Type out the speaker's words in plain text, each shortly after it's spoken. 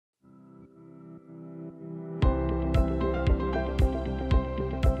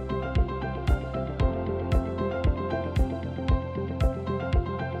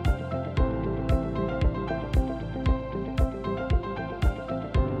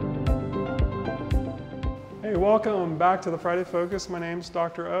Hey, welcome back to the Friday Focus. My name's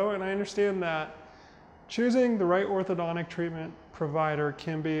Dr. O, and I understand that choosing the right orthodontic treatment provider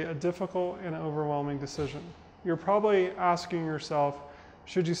can be a difficult and overwhelming decision. You're probably asking yourself,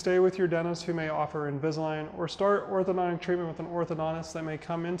 should you stay with your dentist who may offer Invisalign, or start orthodontic treatment with an orthodontist that may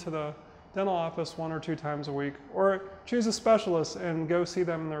come into the dental office 1 or 2 times a week, or choose a specialist and go see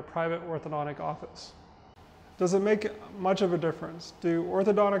them in their private orthodontic office? Does it make much of a difference? Do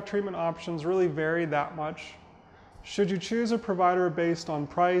orthodontic treatment options really vary that much? Should you choose a provider based on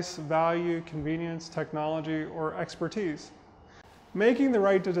price, value, convenience, technology, or expertise? Making the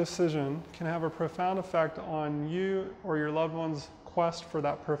right decision can have a profound effect on you or your loved one's quest for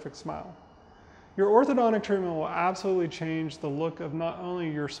that perfect smile. Your orthodontic treatment will absolutely change the look of not only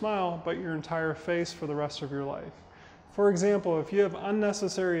your smile, but your entire face for the rest of your life. For example, if you have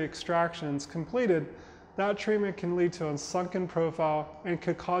unnecessary extractions completed, that treatment can lead to a sunken profile and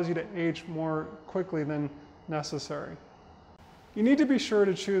could cause you to age more quickly than necessary. You need to be sure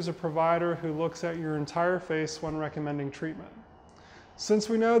to choose a provider who looks at your entire face when recommending treatment. Since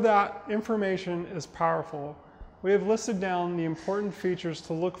we know that information is powerful, we have listed down the important features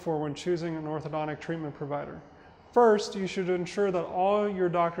to look for when choosing an orthodontic treatment provider. First, you should ensure that all your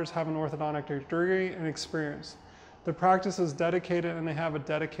doctors have an orthodontic degree and experience. The practice is dedicated and they have a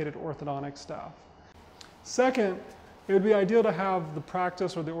dedicated orthodontic staff. Second, it would be ideal to have the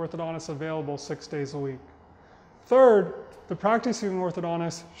practice or the orthodontist available 6 days a week. Third, the practicing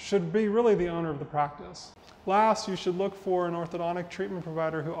orthodontist should be really the owner of the practice. Last, you should look for an orthodontic treatment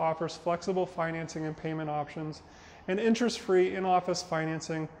provider who offers flexible financing and payment options and interest-free in-office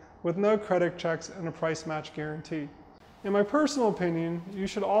financing with no credit checks and a price match guarantee. In my personal opinion, you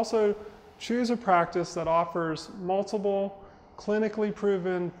should also choose a practice that offers multiple clinically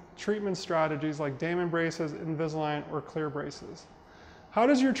proven treatment strategies like Damon braces, Invisalign, or clear braces. How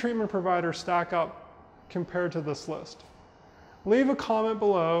does your treatment provider stack up compared to this list? Leave a comment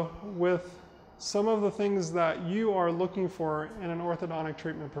below with some of the things that you are looking for in an orthodontic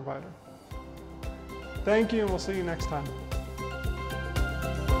treatment provider. Thank you, and we'll see you next time.